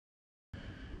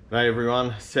Hey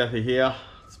everyone, Southy here.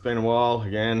 It's been a while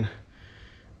again.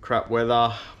 Crap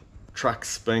weather,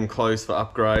 truck's been closed for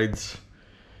upgrades.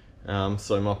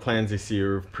 So my plans this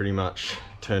year have pretty much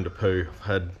turned to poo.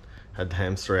 I've had the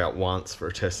hamster out once for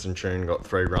a test and tune, got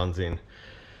 3 runs in.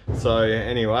 So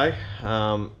anyway,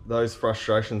 those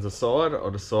frustrations aside, I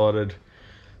decided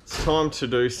it's time to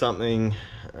do something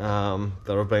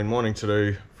that I've been wanting to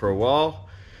do for a while.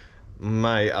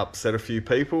 May upset a few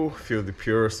people. A few of the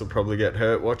purists will probably get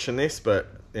hurt watching this, but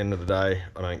at the end of the day,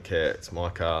 I don't care. It's my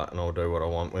car and I'll do what I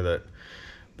want with it.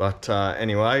 But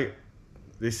anyway,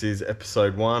 this is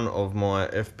episode 1 of my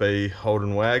FB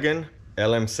Holden Wagon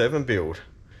LM7 build.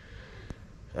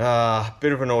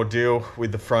 Bit of an ordeal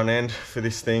with the front end for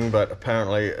this thing, but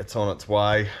apparently it's on its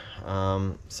way.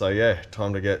 So yeah,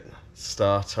 time to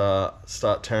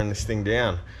start tearing this thing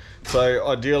down. So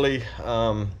ideally,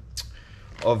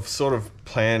 I've sort of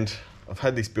I've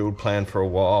had this build planned for a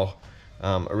while.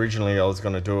 Originally I was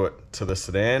going to do it to the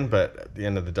sedan, but at the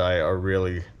end of the day I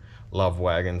really love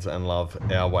wagons and love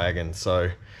our wagon. So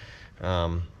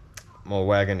my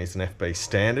wagon is an FB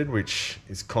standard, which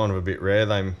is kind of a bit rare.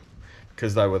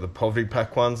 Because they were the poverty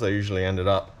pack ones, they usually ended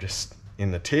up just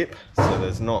in the tip, so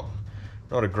there's not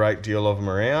a great deal of them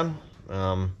around.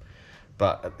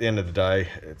 But at the end of the day,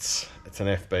 it's an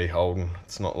FB Holden.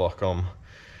 It's not like I'm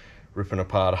ripping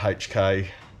apart a HK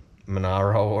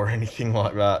Monaro or anything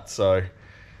like that. So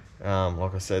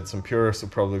like I said, some purists will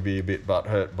probably be a bit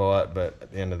butthurt by it, but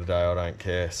at the end of the day I don't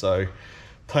care. So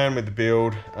playing with the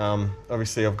build,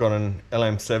 obviously I've got an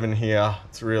LM7 here.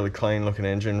 It's a really clean looking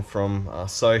engine from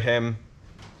Sohem.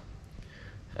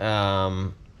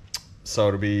 So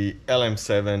it'll be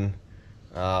LM7,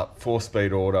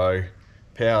 4-speed auto,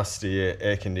 power steer,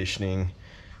 air conditioning.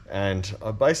 And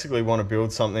I basically want to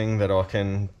build something that I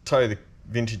can tow the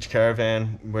vintage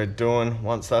caravan we're doing.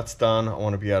 Once that's done, I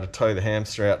want to be able to tow the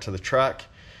hamster out to the track,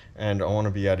 and I want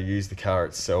to be able to use the car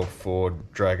itself for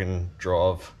drag and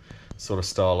drive sort of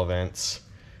style events.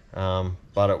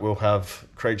 But it will have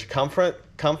creature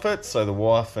comfort, so the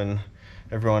wife and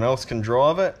everyone else can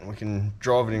drive it. We can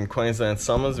drive it in Queensland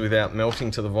summers without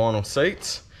melting to the vinyl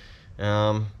seats.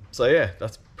 So yeah,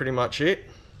 that's pretty much it.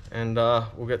 And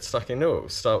we'll get stuck into it. We'll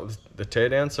start with the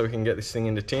teardown so we can get this thing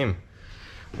into Tim.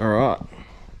 All right,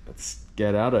 let's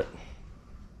get at it.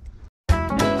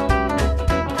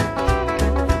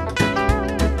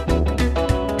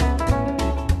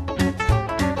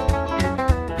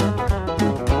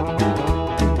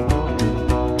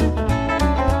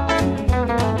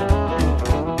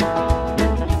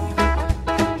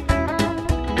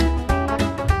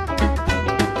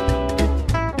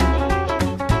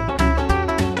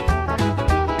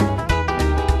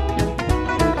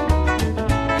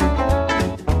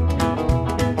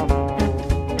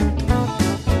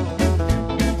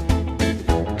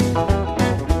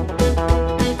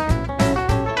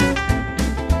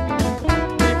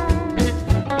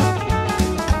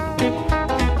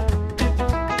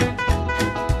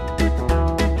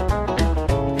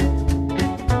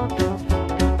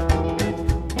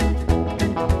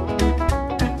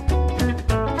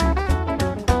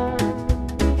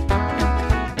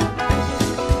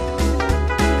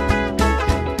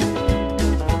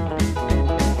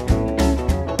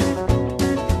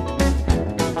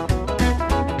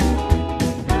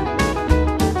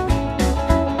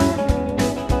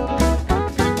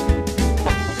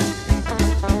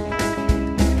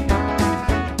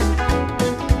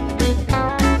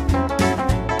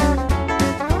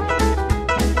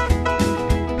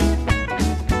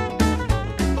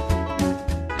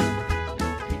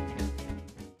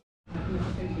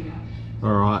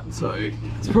 Alright, so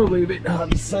it's probably a bit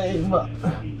hard to see, but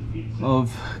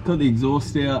I've got the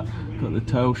exhaust out, got the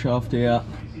tail shaft out,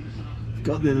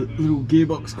 got the little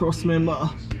gearbox cross member.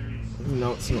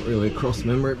 No, it's not really a cross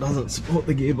member, it doesn't support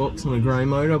the gearbox on a grey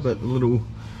motor, but the little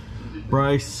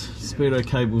brace, speedo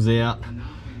cable's out.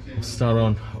 I'll start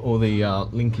on, all the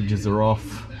linkages are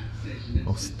off.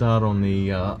 I'll start on the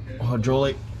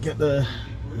hydraulic, get the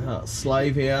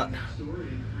slave out,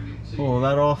 all of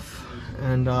that off,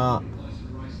 and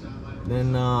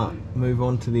then move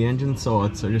on to the engine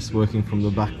side. So just working from the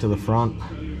back to the front,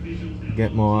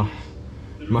 get my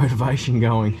motivation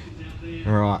going.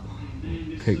 Alright,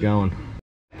 keep going.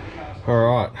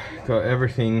 Alright, got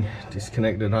everything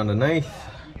disconnected underneath.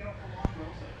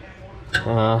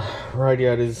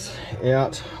 Radiator's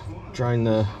out, drain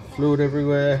the fluid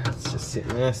everywhere. It's just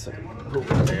sitting there, so pull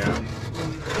it out.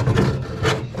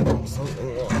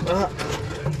 Something like that.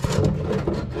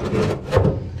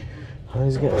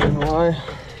 Hose getting in the way.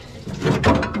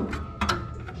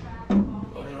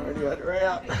 Radiator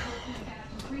out.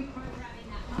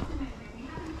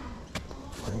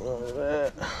 Like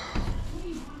that.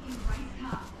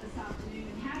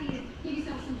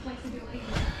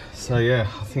 So yeah,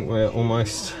 I think we're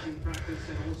almost,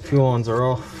 a few lines are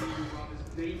off.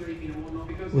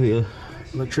 The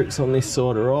electrics on this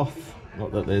side are off.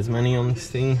 Not that there's many on this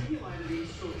thing.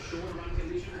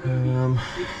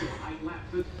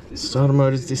 Starter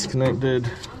motor's disconnected.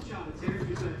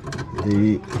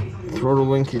 The throttle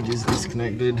linkage is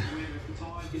disconnected.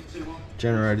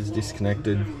 Generator's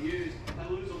disconnected.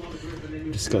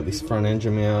 Just got this front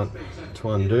engine mount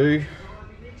to undo.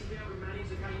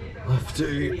 I have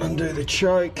to undo the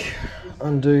choke,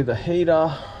 undo the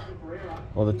heater,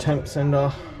 or the temp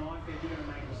sender.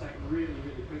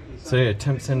 So yeah,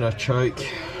 temp sender, choke,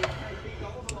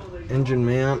 engine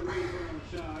mount,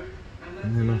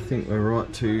 and then I think we're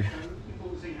right to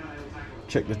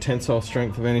check the tensile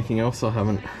strength of anything else I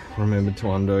haven't remembered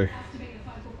to undo.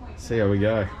 See how we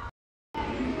go.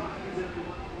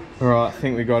 Alright, I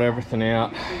think we got everything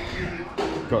out.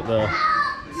 Got the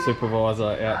supervisor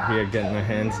out here getting her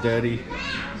hands dirty.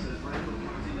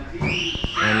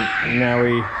 And now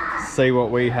we see what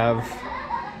we have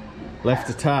left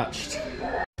attached.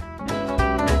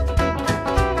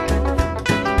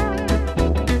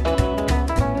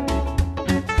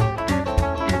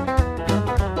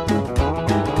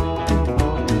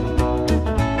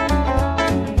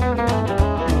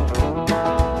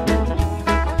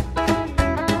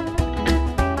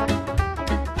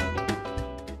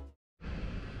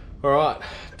 Alright,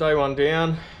 day one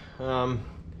down,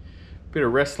 bit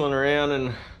of wrestling around, and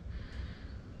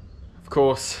of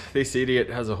course this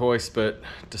idiot has a hoist but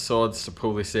decides to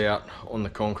pull this out on the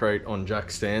concrete on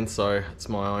jack stand, so it's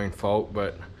my own fault,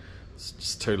 but it's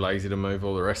just too lazy to move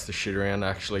all the rest of the shit around to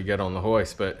actually get on the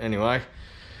hoist. But anyway,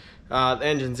 the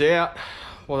engine's out.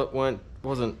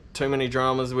 Wasn't too many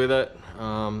dramas with it.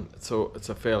 It's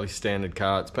a fairly standard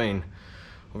car. It's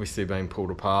obviously been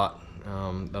pulled apart,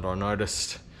 that I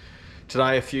noticed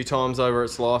today a few times over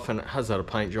its life, and it has had a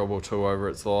paint job or two over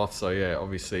its life. So yeah,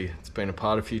 obviously it's been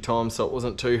apart a few times, so it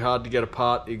wasn't too hard to get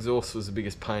apart. The exhaust was the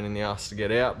biggest pain in the ass to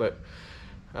get out, but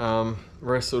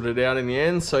wrestled it out in the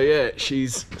end. So yeah,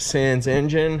 she's sans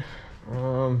engine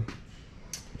and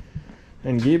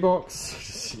gearbox.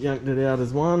 Just yanked it out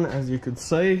as one, as you could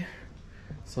see.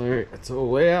 So it's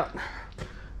all out.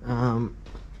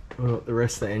 We've got the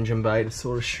rest of the engine bay to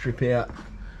sort of strip out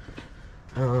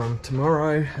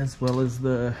tomorrow, as well as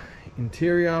the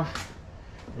interior.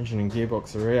 Engine and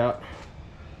gearbox are out.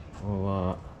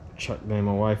 I'll chuck them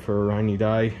away for a rainy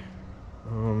day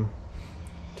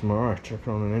tomorrow. Chuck it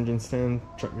on an engine stand,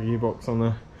 chuck the gearbox on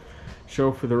the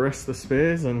shelf with the rest of the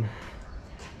spares, and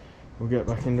we'll get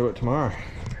back into it tomorrow.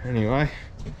 Anyway,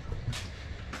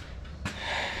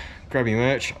 grab your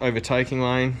merch, overtaking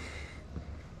lane,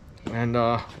 and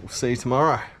we'll see you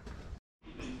tomorrow.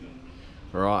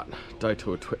 Alright, day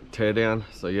two of teardown.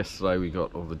 So yesterday we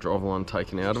got all the driveline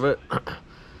taken out of it.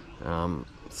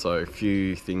 So a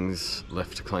few things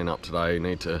left to clean up today.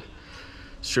 Need to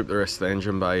strip the rest of the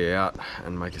engine bay out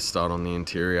and make a start on the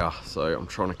interior. So I'm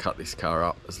trying to cut this car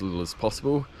up as little as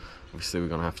possible. Obviously we're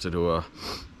going to have to do a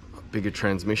bigger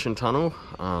transmission tunnel,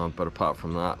 but apart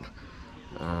from that,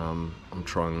 I'm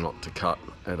trying not to cut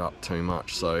it up too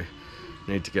much. So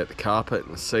need to get the carpet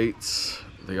and the seats,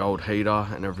 the old heater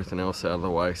and everything else out of the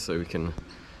way, so we can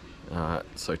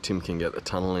so Tim can get the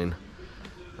tunnel in.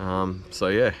 So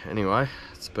yeah, anyway,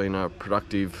 it's been a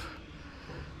productive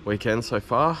weekend so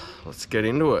far. Let's get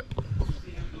into it.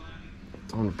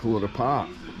 Time to pull it apart.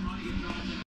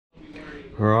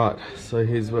 Alright, so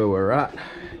here's where we're at.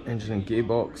 Engine and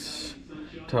gearbox,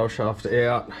 tail shaft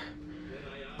out,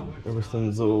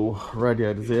 everything's all,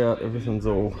 radiators out, everything's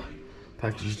all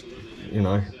packaged, you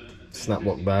know, snap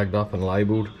lock bagged up and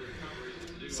labelled.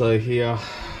 So here,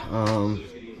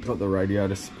 got the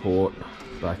radiator support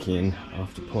back in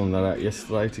after pulling that out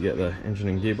yesterday to get the engine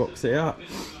and gearbox out.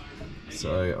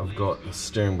 So I've got the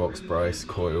steering box brace,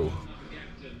 coil,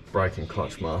 brake and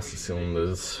clutch master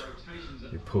cylinders.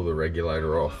 You pull the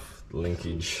regulator off,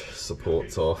 linkage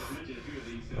supports off,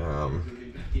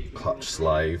 clutch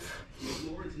slave,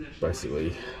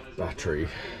 basically battery.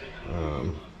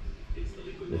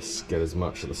 Just get as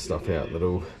much of the stuff out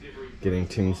that'll get in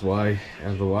Tim's way,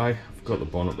 out of the way. I've got the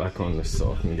bonnet back on this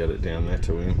so I can get it down there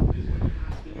to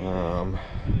him.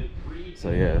 So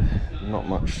yeah, not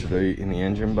much to do in the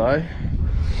engine bay.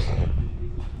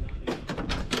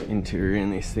 Interior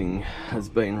in this thing has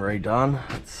been redone.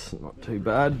 It's not too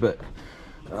bad, but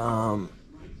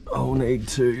I'll need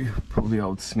to pull the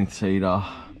old Smith's heater,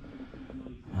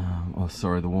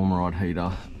 the warmer rod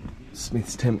heater,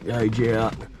 Smith's temp gauge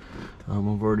out.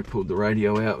 I've already pulled the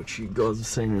radio out, which you guys have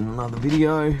seen in another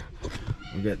video.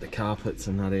 We'll get the carpets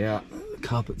and that out. The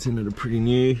carpets in it are pretty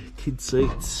new. Kid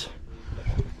seats,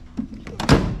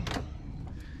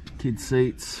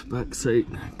 back seat,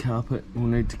 carpet will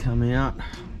need to come out.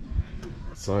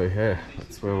 So yeah,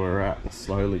 that's where we're at,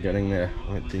 slowly getting there.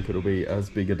 I don't think it'll be as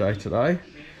big a day today,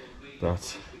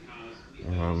 but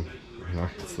you know,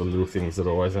 it's the little things that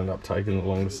always end up taking the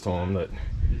longest time that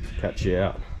catch you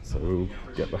out. So we'll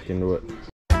get back into it.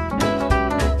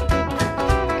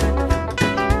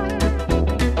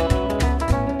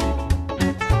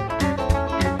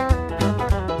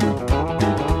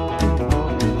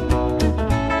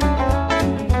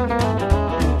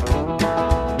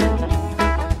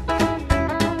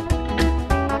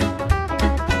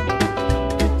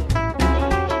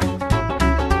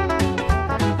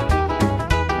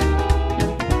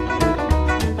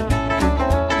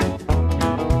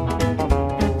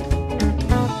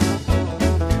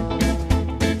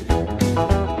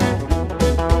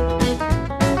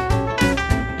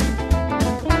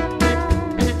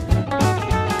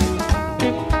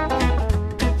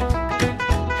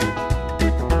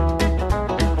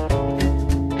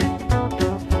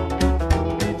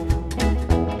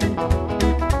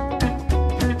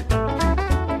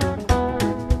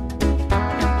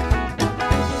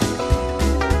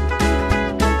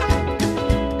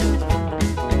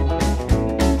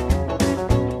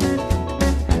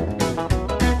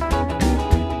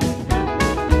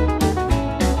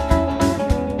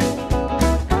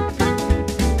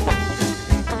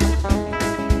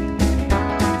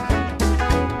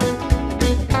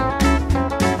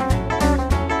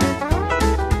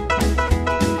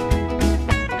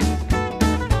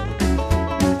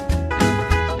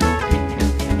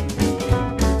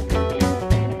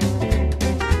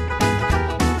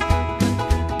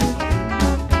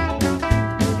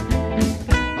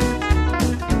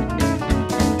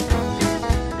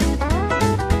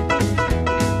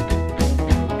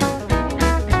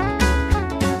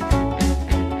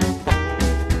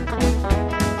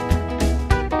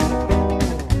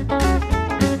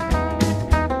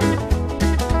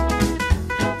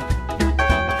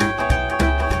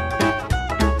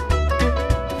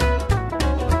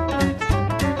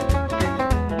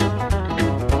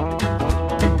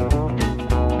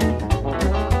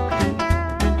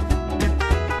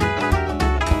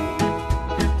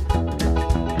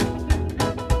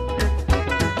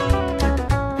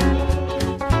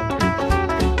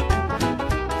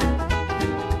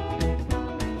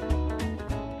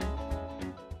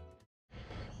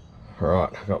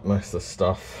 Right, got most of the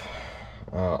stuff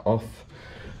off.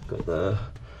 Got the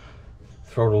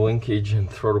throttle linkage and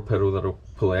throttle pedal that'll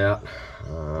pull out.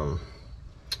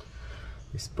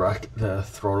 This bracket, the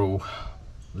throttle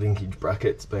linkage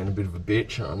bracket's been a bit of a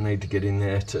bitch. I need to get in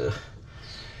there to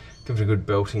give it a good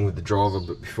belting with the driver,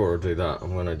 but before I do that,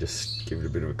 I'm gonna just give it a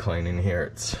bit of a clean in here.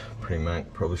 It's pretty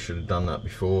mank, probably should have done that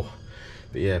before.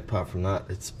 But yeah, apart from that,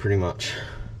 it's pretty much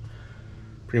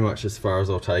as far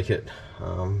as I'll take it.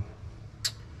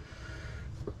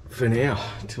 For now,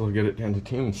 until I get it down to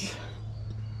Tim's.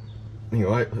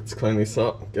 Anyway, let's clean this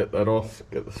up, get that off,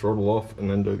 get the throttle off, and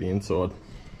then do the inside.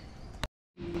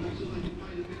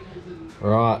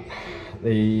 Alright,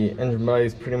 the engine bay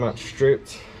is pretty much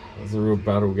stripped. There's a real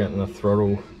battle getting the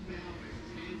throttle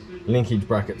linkage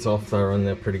brackets off. They were in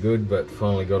there pretty good, but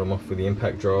finally got them off with the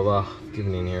impact driver.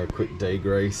 Giving in here a quick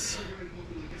degrease.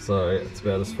 So it's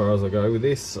about as far as I go with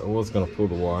this. I was going to pull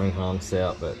the wiring harness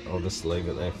out, but I'll just leave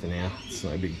it there for now. It's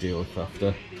no big deal if I have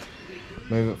to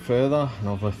move it further. And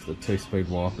I've left the 2-speed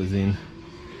wipers in.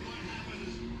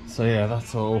 So yeah,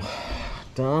 that's all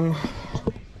done.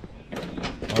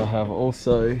 I have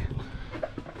also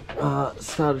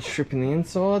started stripping the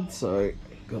inside, so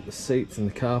got the seats and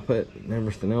the carpet and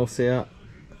everything else out,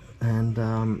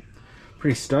 and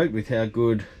pretty stoked with how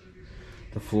good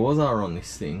the floors are on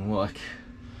this thing. Like,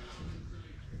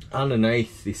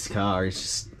 underneath this car is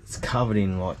just, it's covered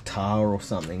in like tar or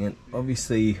something, and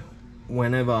obviously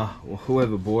whenever or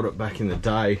whoever bought it back in the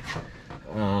day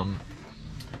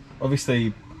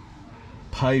obviously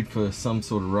paid for some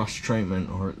sort of rust treatment,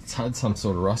 or it's had some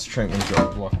sort of rust treatment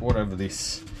job, like whatever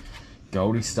this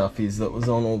goldy stuff is that was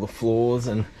on all the floors.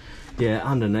 And yeah,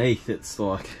 underneath it's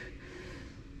like,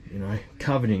 you know,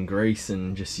 covered in grease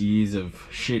and just years of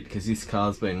shit, because this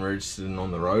car's been registered and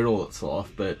on the road all its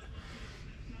life. But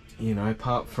you know,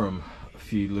 apart from a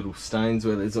few little stains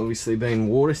where there's obviously been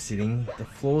water sitting, the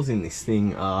floors in this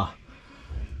thing are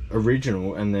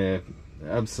original and they're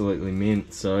absolutely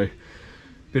mint. So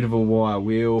bit of a wire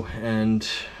wheel and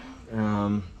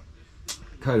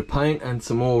coat of paint and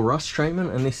some more rust treatment,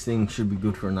 and this thing should be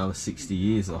good for another 60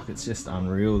 years. Like, it's just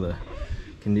unreal the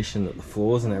condition that the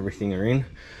floors and everything are in.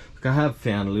 I have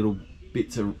found little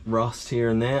bits of rust here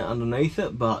and there underneath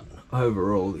it, but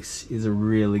overall this is a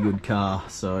really good car,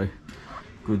 so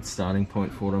good starting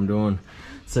point for what I'm doing.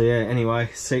 So yeah, anyway,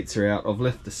 seats are out. I've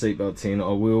left the seat belts in. I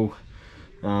will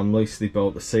loosely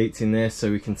bolt the seats in there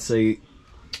so we can see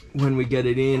when we get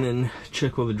it in and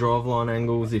check all the driveline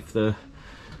angles. If the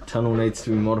tunnel needs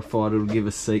to be modified, it'll give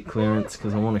us seat clearance,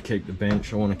 because I want to keep the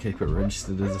bench, I want to keep it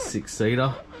registered as a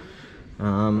 6-seater.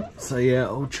 So yeah,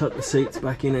 I'll chuck the seats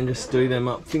back in and just do them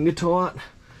up finger tight,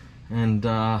 and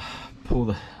pull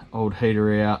the old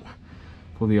heater out,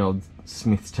 pull the old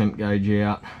Smith's temp gauge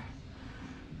out,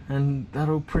 and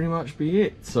that'll pretty much be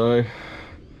it. So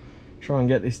try and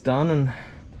get this done and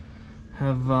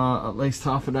have at least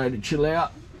half a day to chill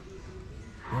out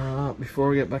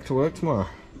before I get back to work tomorrow.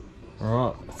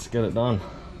 Alright, let's get it done.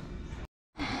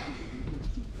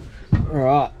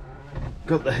 Alright,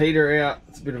 got the heater out.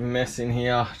 It's a bit of a mess in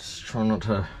here. Just try not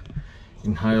to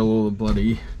inhale all the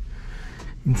bloody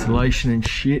insulation and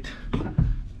shit.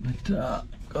 But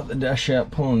got the dash out,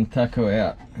 pulling the tacho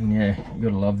out, and yeah, you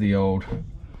gotta love the old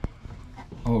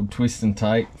twist and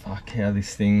tape. Fuck, how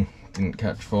this thing didn't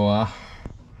catch fire.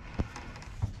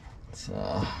 It's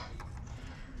a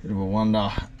bit of a wonder.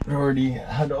 It already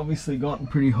had obviously gotten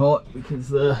pretty hot because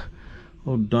the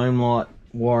old dome light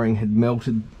wiring had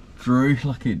melted through.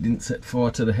 Lucky it didn't set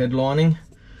fire to the head lining.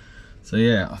 So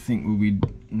yeah, I think we'll be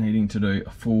needing to do a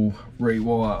full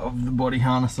rewire of the body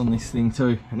harness on this thing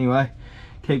too. Anyway,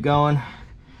 keep going,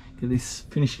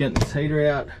 finish getting this heater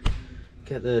out,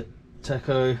 get the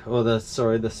tacho, or the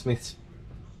Smith's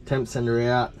temp sender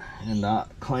out, and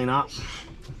clean up.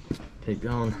 Keep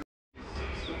going.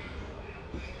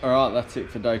 Alright, that's it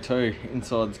for day 2.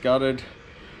 Inside's gutted.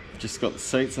 Just got the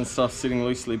seats and stuff sitting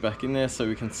loosely back in there so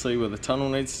we can see where the tunnel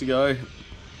needs to go.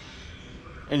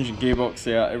 Engine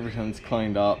gearbox out, everything's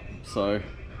cleaned up. So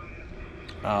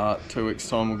 2 weeks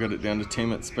time we'll get it down to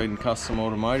Tim at Speed and Kustom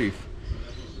Automotive.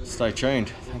 Stay tuned.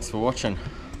 Thanks for watching.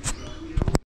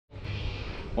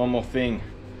 One more thing,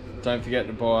 don't forget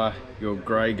to buy your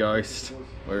Grey Ghost.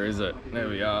 Where is it? There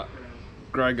we are.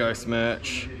 Grey Ghost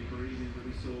merch.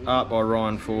 Art by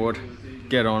Ryan Ford.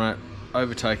 Get on it.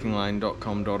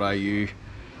 Overtakinglane.com.au.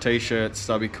 T-shirts,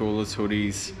 stubby coolers,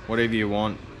 hoodies, whatever you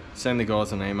want. Send the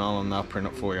guys an email and they'll print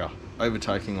it for you.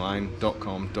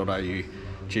 Overtakinglane.com.au.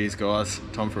 Cheers guys,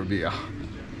 time for a beer.